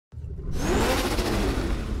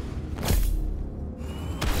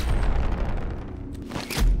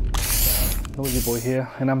Noisy Boy here,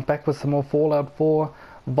 and I'm back with some more Fallout 4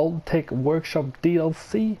 Vault-Tec Workshop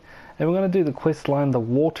DLC, and we're going to do the quest line, the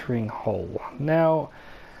watering hole. Now,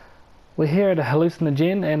 we're here at a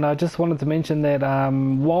hallucinogen, and I just wanted to mention that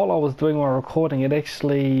while I was doing my recording, it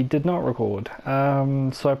actually did not record.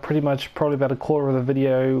 So I pretty much, probably about a quarter of the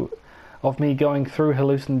video of me going through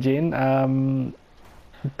hallucinogen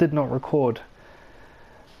did not record.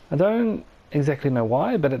 I don't exactly know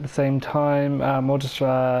why, but at the same time, I'll just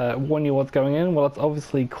warn you what's going in. Well, it's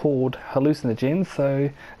obviously called hallucinogen, so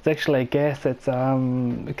it's actually a gas that's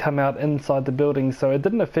come out inside the building, so it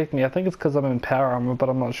didn't affect me. I think it's because I'm in power armor, but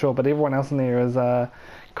I'm not sure. But everyone else in there has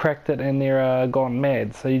cracked it and they're gone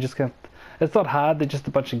mad, so you just gonna, it's not hard, they're just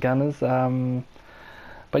a bunch of gunners.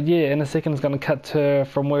 But yeah, in a second it's going to cut to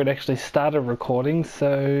from where it actually started recording,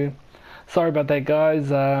 so sorry about that, guys.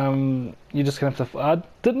 You're just gonna have to. I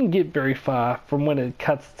didn't get very far from when it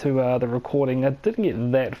cuts to the recording. I didn't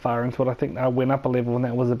get that far into it. I think I went up a level, and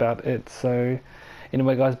that was about it. So,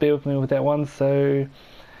 anyway, guys, bear with me with that one. So,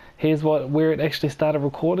 here's where it actually started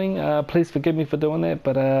recording. Please forgive me for doing that,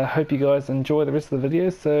 but I hope you guys enjoy the rest of the video.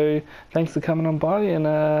 So, thanks for coming on by, and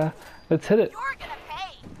let's hit it. You're gonna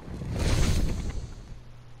pay.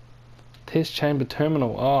 Test chamber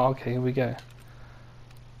terminal. Oh, okay, here we go.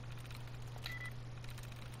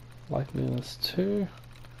 Likeliness 2.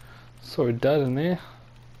 Saw a dud in there.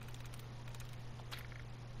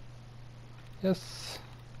 Yes.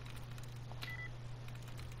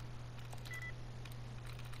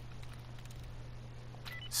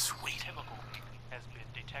 Sweet chemical has been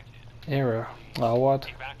detected. Error. Oh, what?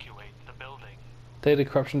 Evacuate the building. Data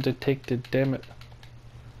corruption detected. Damn it.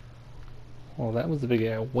 Well, that was a big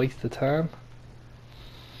waste of time.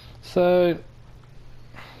 So,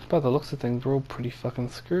 by the looks of things, we're all pretty fucking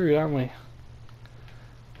screwed, aren't we?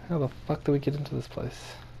 How the fuck do we get into this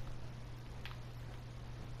place?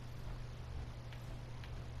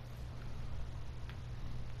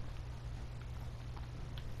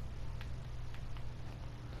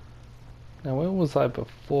 Now, where was I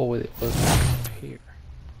before with it? Was up here.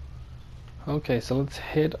 Okay, so let's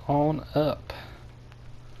head on up.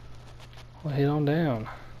 We'll head on down.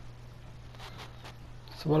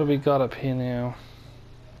 So what have we got up here now?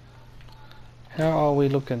 How are we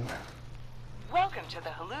looking? Welcome to the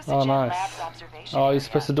Hallucinogen Oh, nice. Labs observation Oh, area. you're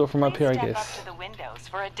supposed to do it from up Please here, I step guess. up to the windows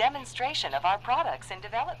for a demonstration of our products in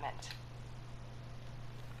development.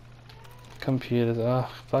 Computers, oh,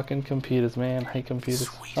 fucking computers, man. I hate computers.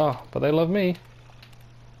 Sweet. Oh, but they love me.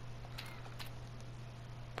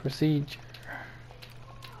 Procedure.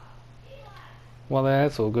 Well,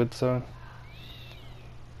 that's all good, so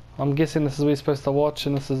I'm guessing this is what we're supposed to watch,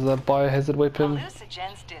 and this is a biohazard weapon.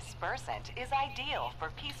 Hallucinogen's dispersant is ideal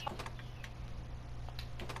for peaceful.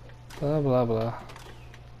 Blah blah blah.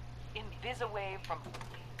 Invisawave from.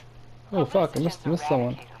 Oh fuck, I missed someone.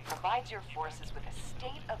 Eradicator provides your forces with a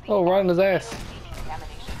state-of-the-art Oh, right in his ass.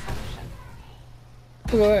 decontamination solution.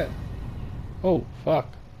 Look at that. Oh fuck.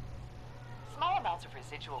 Small amounts of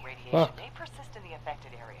residual radiation Fuck. may persist in the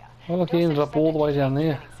affected area. Oh look, he ended up all the way down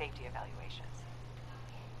there. Safety evaluations.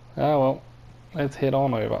 Ah well, let's head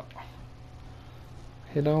on over.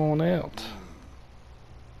 Head on out.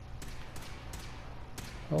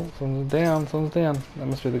 Oh, someone's down, someone's down. That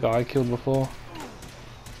must be the guy I killed before.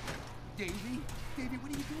 Davey, what are you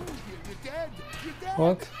doing here? You're dead. You're dead.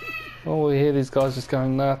 What? Oh, we hear these guys just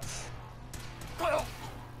going nuts.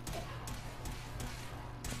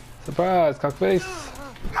 Surprise, cockface!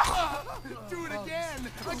 Do it again.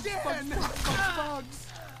 Bugs.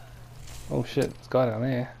 Oh shit, this guy down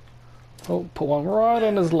there. Oh, put one right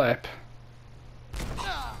on his lap.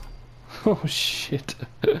 Oh shit.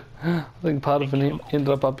 I think part of it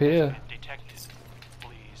ended up here. Detected.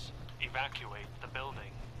 Please evacuate the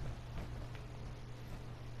building.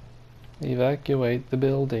 Evacuate the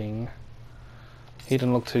building. He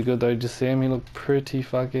didn't look too good though, just see him? He looked pretty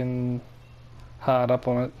fucking hard up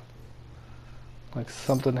on it. Like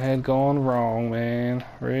something had gone wrong, man.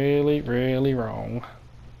 Really, really wrong.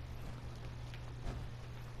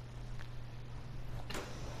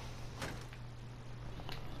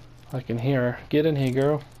 I can hear her. Get in here,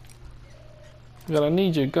 girl. Gonna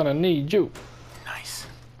need you, gonna need you. Nice.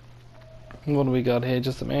 What do we got here?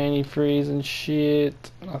 Just some antifreeze and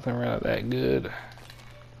shit. Nothing really that good. I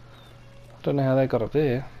don't know how that got up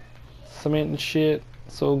there. Cement and shit.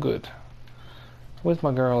 It's all good. Where's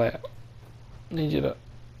my girl at? Need you to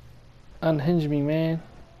unhinge me, man.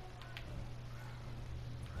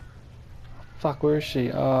 Fuck, where is she?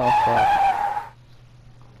 Oh, fuck.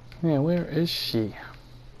 Yeah, where is she?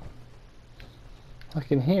 I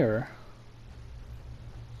can hear her.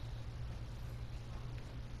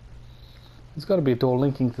 There's got to be a door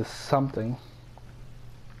linking to something.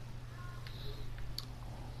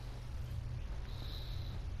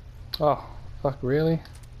 Oh, fuck, really?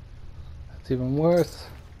 That's even worse.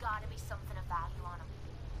 Gotta be something of value on him.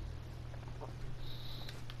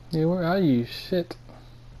 Yeah, where are you? Shit.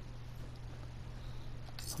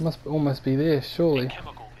 I must almost be there, A surely.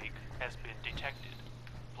 chemical leak has been detected.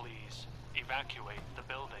 Please evacuate the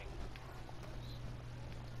building.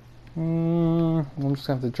 I'm just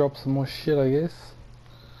gonna have to drop some more shit, I guess.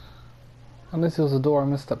 Unless there was a door I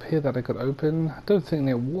missed up here that I could open. I don't think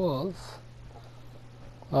there was.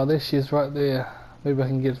 Oh, there she is right there. Maybe I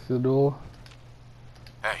can get through the door.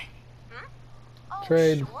 Hey, Oh,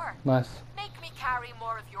 Trade. sure. Nice. Make me carry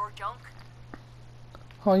more of your junk.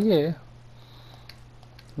 Oh, yeah.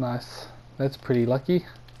 Nice. That's pretty lucky.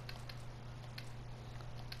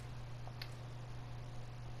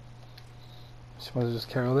 She might just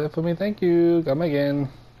carry all that for me. Thank you. Come again.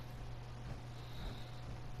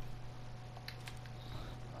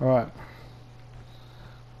 Alright.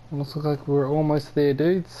 Looks like we're almost there,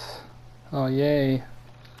 dudes. Oh, yay.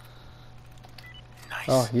 nice.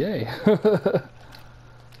 Oh, yay.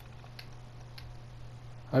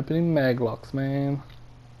 Opening maglocks, man.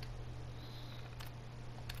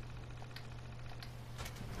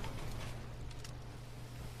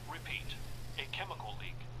 Repeat. A chemical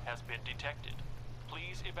leak has been detected.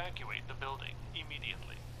 Please evacuate the building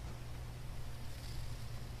immediately.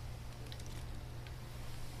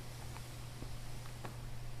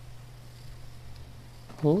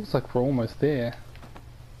 Well, looks like we're almost there.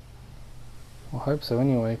 I hope so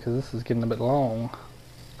anyway, because this is getting a bit long.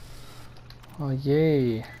 Oh,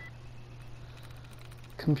 yay.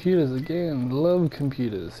 Computers again. Love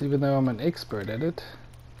computers, even though I'm an expert at it.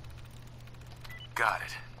 Got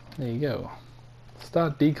it. There you go.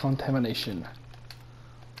 Start decontamination.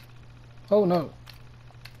 Oh no.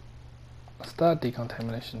 Start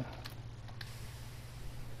decontamination.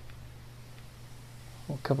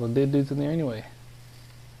 Well, a couple of dead dudes in there anyway.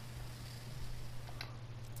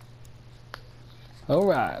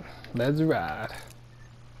 Alright, let's ride.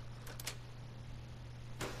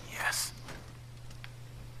 Yes.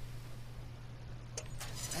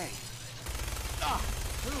 Hey.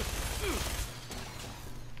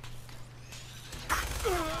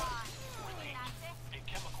 A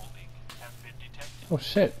chemical leak has been detected. Oh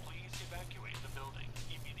shit. Please evacuate the building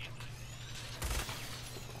immediately.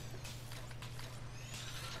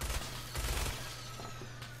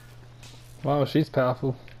 Wow, she's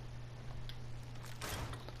powerful.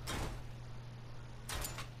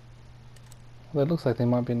 Well, it looks like there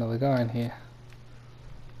might be another guy in here.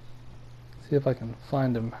 See if I can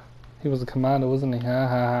find him. He was a commander, wasn't he? Ha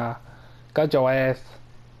ha ha. Got your ass.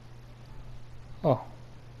 Oh,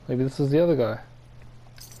 maybe this is the other guy.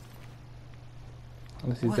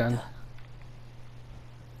 Unless he's What done. the-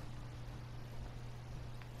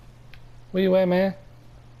 Where you at, man?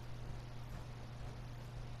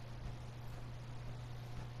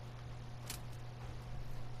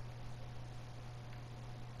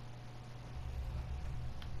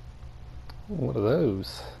 What are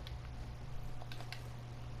those?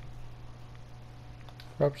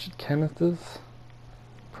 Ruptured canisters?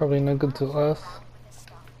 Probably no good to us. With this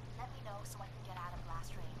stuff, let me know so I can get out of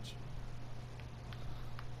blast range.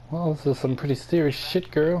 Well, this is some pretty serious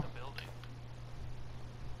shit, girl. The building.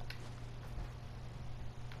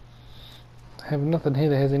 I have nothing here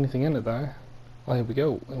that has anything in it, though. Oh, here we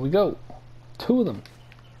go. Here we go. Two of them.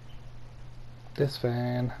 This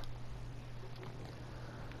fan.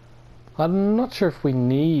 I'm not sure if we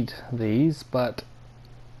need these, but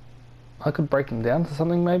I could break them down to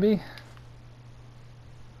something, maybe.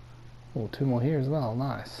 Oh, two more here as well.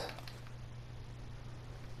 Nice.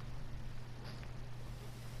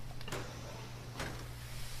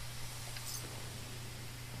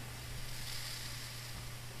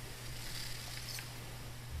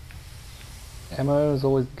 Ammo is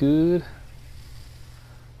always good.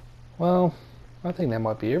 Well, I think that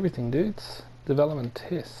might be everything, dudes. Development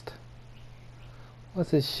test.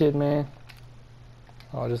 What's this shit, man?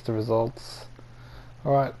 Oh, just the results.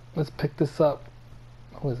 Alright, let's pick this up.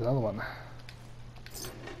 Oh, there's another one.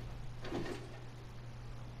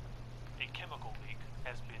 A chemical leak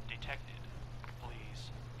has been detected.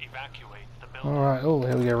 Please evacuate the building. Alright, oh,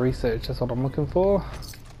 here we go, research. That's what I'm looking for.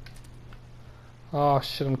 Oh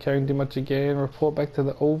shit, I'm carrying too much again. Report back to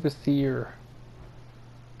the overseer.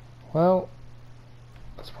 Well,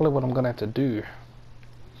 that's probably what I'm gonna have to do.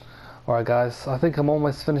 Alright guys, I think I'm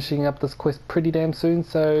almost finishing up this quest pretty damn soon,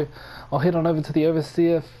 so I'll head on over to the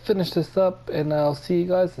overseer, finish this up, and I'll see you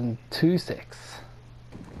guys in 2 secs.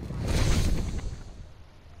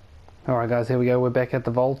 Alright guys, here we go. We're back at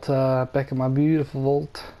the vault, back at my beautiful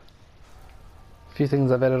vault. A few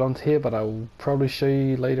things I've added onto here, but I'll probably show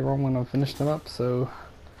you later on when I've finished them up. So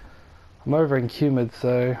I'm over in Cumid,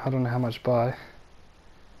 so I don't know how much I buy.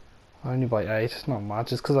 I only buy 8, not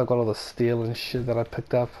much. It's because I've got all the steel and shit that I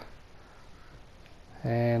picked up.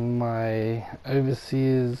 And my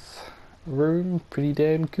overseer's room, pretty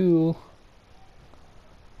damn cool.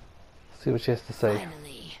 See what she has to say.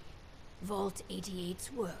 Finally, Vault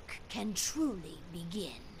 88's work can truly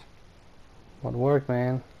begin. What work,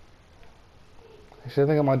 man? Actually, I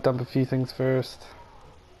think I might dump a few things first,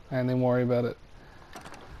 and then worry about it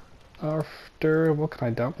after. What can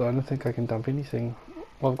I dump though? I don't think I can dump anything.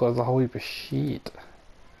 All I've got is a whole heap of shit.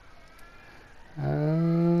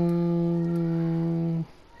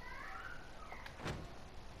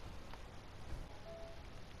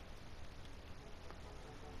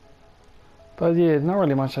 But yeah, not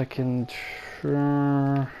really much I can.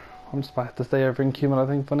 I'm just about to stay over in Cumid, I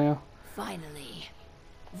think, for now. Finally,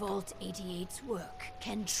 Vault 88's work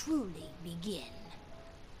can truly begin.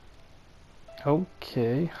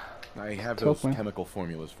 Okay. I have Talk, those man. chemical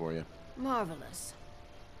formulas for you. Marvelous.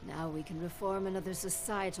 Now we can reform another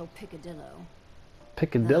societal picadillo.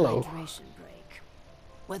 Picadillo. The hydration break.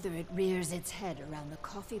 Whether it rears its head around the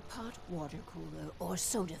coffee pot, water cooler, or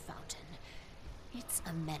soda fountain, it's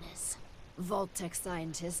a menace. Vault-Tec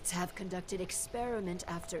scientists have conducted experiment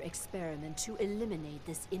after experiment to eliminate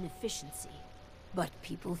this inefficiency. But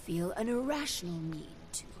people feel an irrational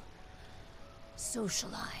need to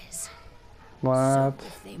socialize. What? So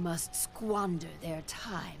if they must squander their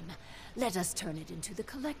time, let us turn it into the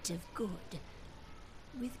collective good.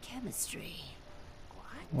 With chemistry.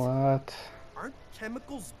 What? Aren't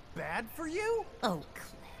chemicals bad for you? Oh,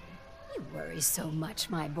 Clem, you worry so much,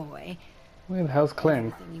 my boy. Where the hell's Clem?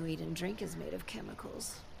 Everything you eat and drink is made of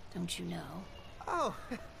chemicals. Don't you know? Oh,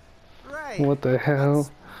 right. What the hell?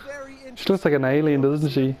 That's very interesting. She looks like an alien, doesn't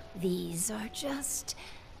she? These are just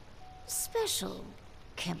special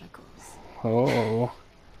chemicals. Oh.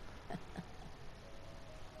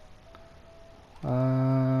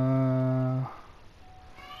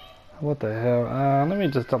 What the hell? Let me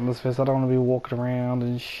just dump this first. I don't want to be walking around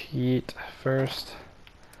and shit first.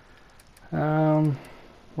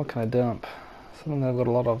 What can I dump? Something I've got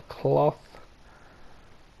a lot of cloth.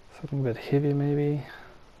 Something a bit heavy maybe.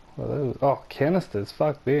 What are those? Oh, canisters.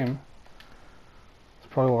 Fuck them. That's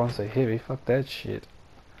probably why I'm so heavy. Fuck that shit.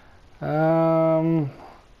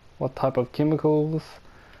 What type of chemicals?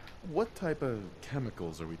 What type of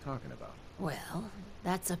chemicals are we talking about? Well,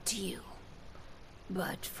 that's up to you.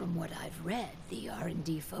 But from what I've read, the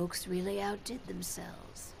R&D folks really outdid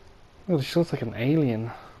themselves. Oh, she looks like an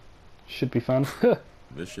alien. Should be fun.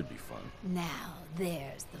 This should be fun. Now,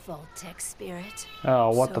 there's the Vault-Tec spirit. Oh,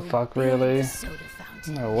 what the So fuck, build really? the soda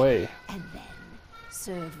fountain, No way. and then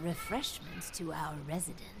serve refreshments to our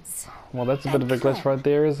residents. Well, that's a bit of a glitch right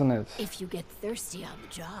there, isn't it? If you get thirsty on the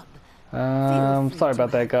job, feel free Sorry to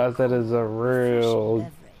about that, have guys. That is a real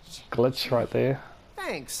refreshing beverage. glitch right there.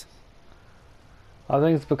 Thanks. I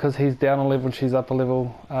think it's because he's down a level and she's up a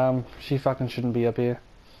level. She fucking shouldn't be up here.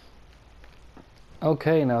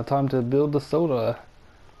 Okay, now time to build the soda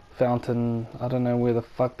fountain. I don't know where the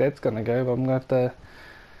fuck that's gonna go, but I'm gonna have to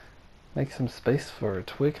make some space for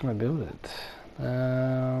it. Where can I build it? It's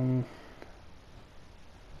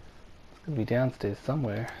gonna be downstairs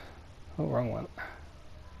somewhere. Oh, wrong one.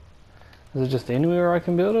 Is it just anywhere I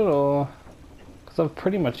can build it, or? Because I've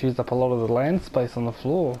pretty much used up a lot of the land space on the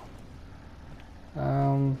floor.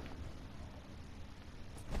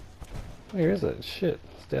 Where is it? Shit,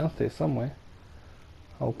 it's downstairs somewhere.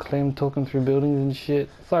 Old Clem talking through buildings and shit.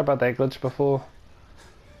 Sorry about that glitch before.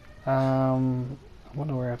 I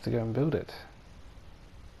wonder where I have to go and build it.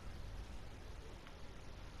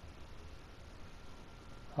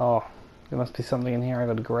 Oh, there must be something in here I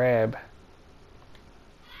gotta grab.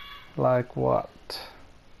 Like what?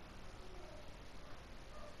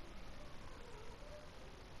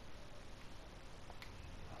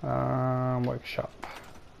 Workshop.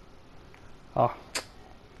 Oh.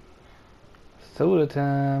 Soda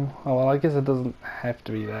time. Oh well, I guess it doesn't have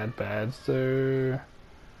to be that bad, so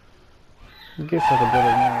I guess I could build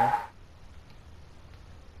it now.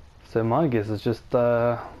 So my guess is just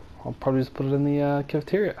I'll probably just put it in the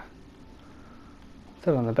cafeteria. What's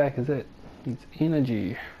that on the back? Is it? It's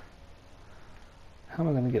energy. How am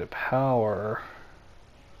I going to get power?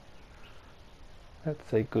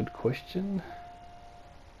 That's a good question.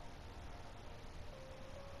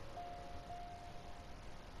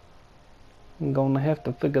 I'm gonna have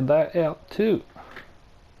to figure that out too.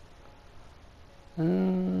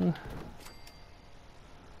 And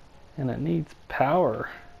it needs power.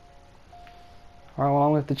 Alright, well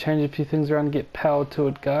I'm going to have to change a few things around to get power to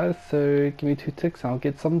it, guys, so give me 2 ticks and I'll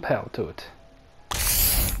get some power to it.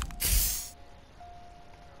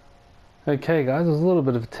 Okay guys, there's a little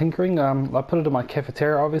bit of tinkering. I put it in my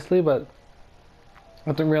cafeteria obviously, but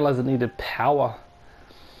I didn't realize it needed power.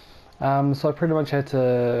 So I pretty much had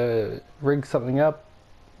to rig something up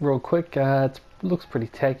real quick. It looks pretty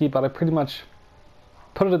tacky, but I pretty much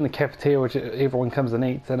put it in the cafeteria, which everyone comes and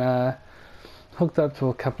eats, and hooked up to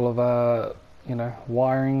a couple of you know,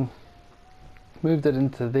 wiring, moved it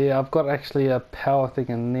into there. I've got actually a power thing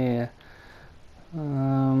in there.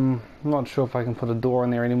 I'm not sure if I can put a door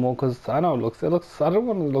in there anymore, because I know it looks, I don't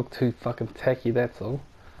want it to look too fucking tacky, that's all.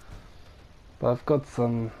 But I've got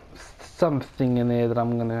something in there that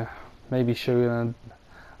I'm gonna maybe show you in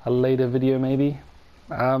a later video maybe.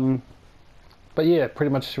 But yeah,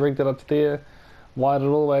 pretty much rigged it up there, wired it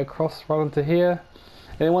all the way across right into here.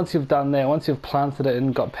 And then once you've done that, once you've planted it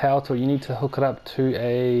and got power to it, you need to hook it up to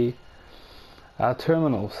a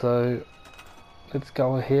terminal. So let's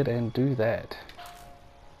go ahead and do that.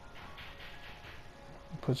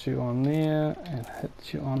 Put you on there and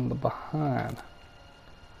hit you on the behind.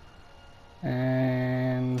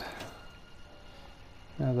 And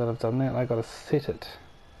now that I've done that, I gotta set it.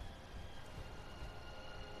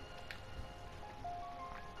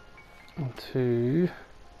 Onto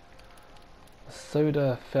the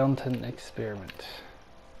soda fountain experiment.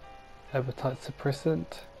 Appetite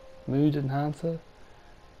suppressant, mood enhancer,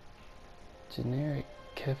 generic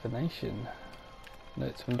caffeination.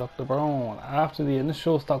 Notes from Dr. Brown. After the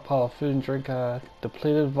initial stockpile of food and drink are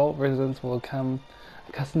depleted, Vault residents will become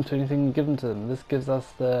accustomed to anything given to them. This gives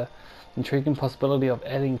us the intriguing possibility of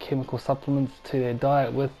adding chemical supplements to their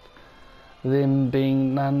diet, with them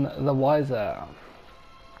being none the wiser.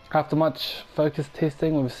 After much focused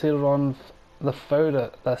testing, we've settled on the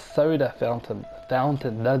soda fountain.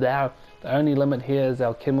 The only limit here is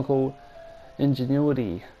our chemical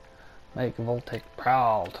ingenuity. Make Vault-Tec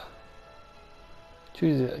proud.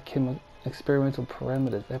 Choose a experimental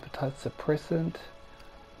parameters: appetite suppressant,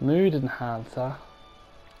 mood enhancer,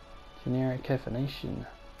 generic caffeination.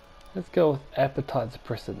 Let's go with appetite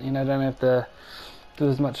suppressant. You know, don't have to do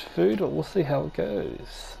as much food, but we'll see how it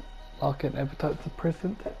goes. Lock in appetite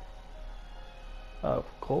suppressant. Oh,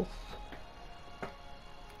 of course.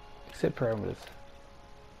 Accept parameters.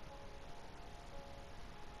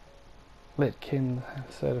 Let Ken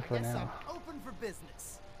have soda for an hour. I'm open for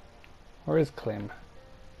business. Where is Clem?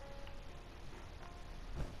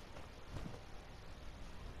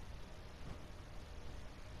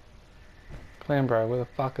 Clem, bro, where the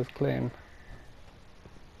fuck is Clem?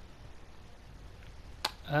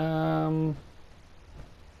 I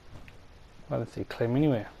don't see Clem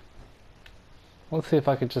anywhere. Let's see if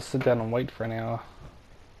I could just sit down and wait for an hour.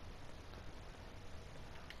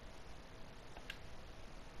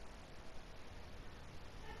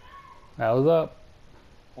 Hours up.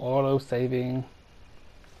 Auto saving.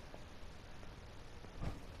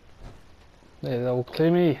 There's old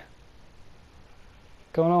Clemmy.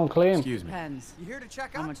 Going on, Clem? Excuse me. Depends. You here to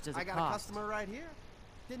check How out? much does I it got cost? a customer right here.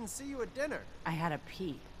 Didn't see you at dinner. I had a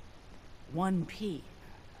pee. 1 pee.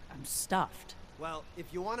 I'm stuffed. Well,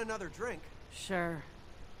 if you want another drink. Sure.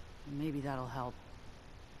 Maybe that'll help.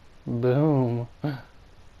 Boom.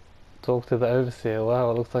 Talk to the overseer.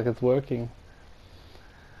 Wow, it looks like it's working.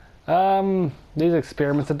 These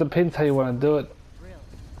experiments, it depends how you want to do it.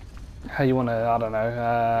 How you want to, I don't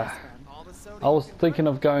know. All the soda I was thinking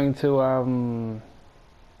of going to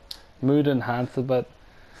mood enhancer, but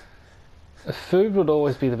food would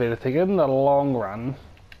always be the better thing. In the long run,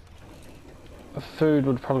 food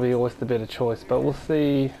would probably be always the better choice, but we'll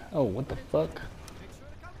see. Oh, what the fuck?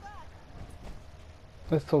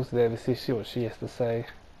 Let's talk to the overseer, see what she has to say.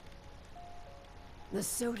 The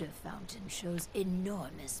soda fountain shows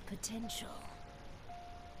enormous potential.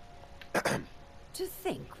 To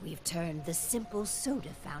think we've turned the simple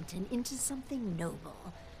soda fountain into something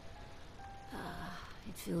noble.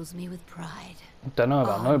 It fills me with pride. Don't know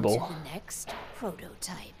about On noble. to the next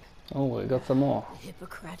prototype. Oh, we got some more. The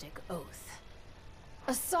Hippocratic Oath.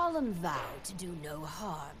 A solemn vow to do no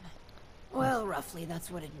harm. Well, roughly that's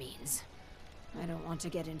what it means. I don't want to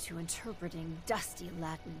get into interpreting dusty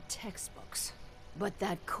Latin textbooks, but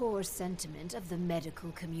that core sentiment of the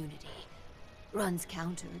medical community runs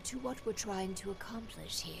counter to what we're trying to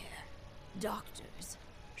accomplish here. Doctors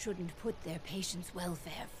shouldn't put their patients'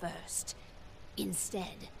 welfare first.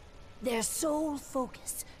 Instead, their sole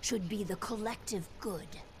focus should be the collective good.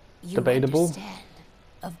 You Debatable. understand,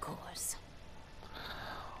 of course.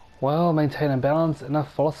 Well, maintain a balance,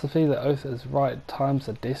 enough philosophy, the oath is right, times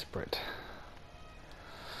are desperate.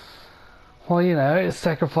 well, you know,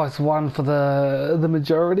 sacrifice one for the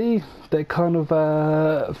majority, that kind of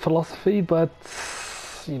philosophy, but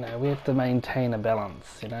you know, we have to maintain a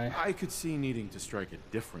balance, you know. I could see needing to strike a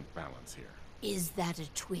different balance here. Is that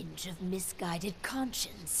a twinge of misguided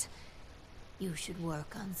conscience? You should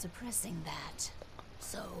work on suppressing that.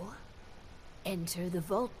 So, enter the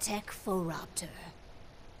Vault-Tec Workshop,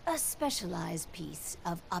 a specialized piece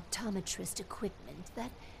of optometrist equipment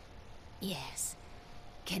that, yes,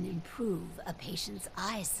 can improve a patient's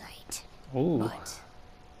eyesight. Ooh. But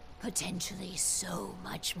potentially so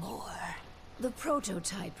much more. The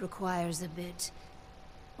prototype requires a bit,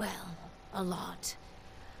 well, a lot.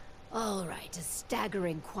 All right, a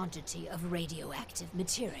staggering quantity of radioactive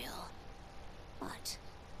material. But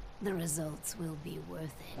the results will be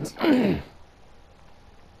worth it.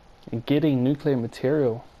 Getting nuclear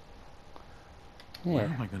material. Where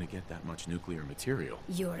Yeah. am I going to get that much nuclear material?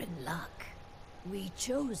 You're in luck. We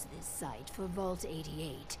chose this site for Vault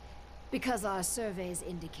 88 because our surveys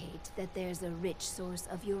indicate that there's a rich source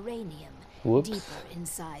of uranium Whoops. deeper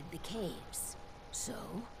inside the caves.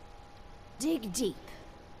 So, dig deep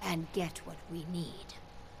and get what we need.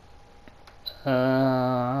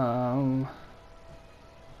 I'm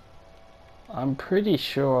pretty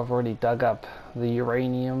sure I've already dug up the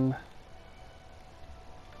uranium.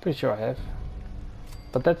 Pretty sure I have.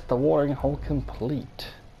 But that's the watering hole complete.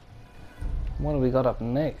 What do we got up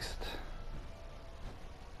next?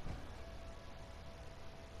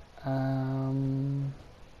 I'm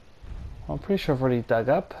pretty sure I've already dug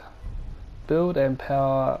up. Build and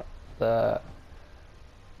power the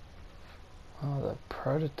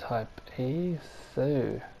prototype E.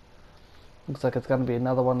 So looks like it's going to be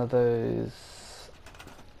another one of those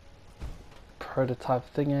prototype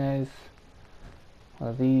thingies.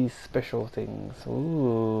 One of these special things.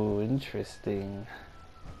 Ooh, interesting.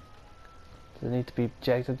 Does it need to be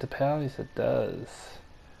jacked into power? Yes, it does.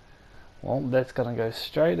 Well, that's going to go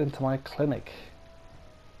straight into my clinic.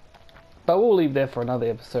 But we'll leave that for another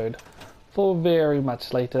episode. For very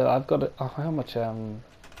much later. I've got it. Oh, how much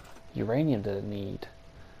uranium did it need?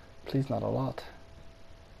 Please, not a lot.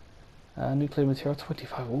 Nuclear material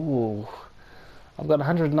 25. Ooh. I've got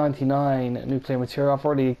 199 nuclear material. I've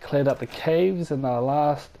already cleared up the caves in the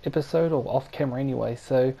last episode, or off camera anyway,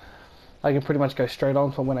 so I can pretty much go straight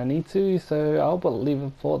on from when I need to, so I'll leave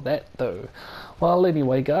it for that though. Well,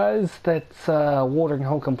 anyway guys, that's watering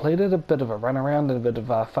hole completed. A bit of a run around and a bit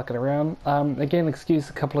of fucking around. Again,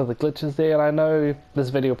 excuse a couple of the glitches there, and I know this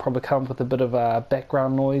video will probably come with a bit of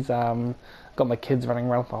background noise. Got my kids running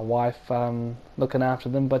around with my wife, looking after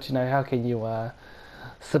them, but you know, how can you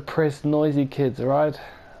suppress noisy kids, right?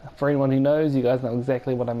 For anyone who knows, you guys know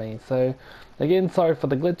exactly what I mean. So again, sorry for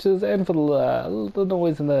the glitches and for the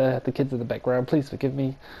noise and the kids in the background. Please forgive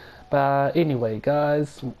me. But anyway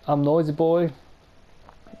guys, I'm Noisy Boy.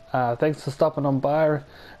 Thanks for stopping on by.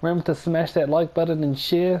 Remember to smash that like button and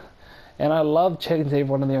share. And I love chatting to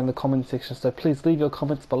everyone in there in the comment section, so please leave your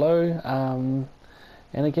comments below.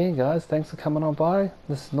 And again guys, thanks for coming on by.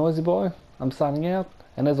 This is Noisy Boy. I'm signing out.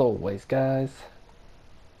 And as always guys,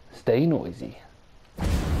 stay noisy.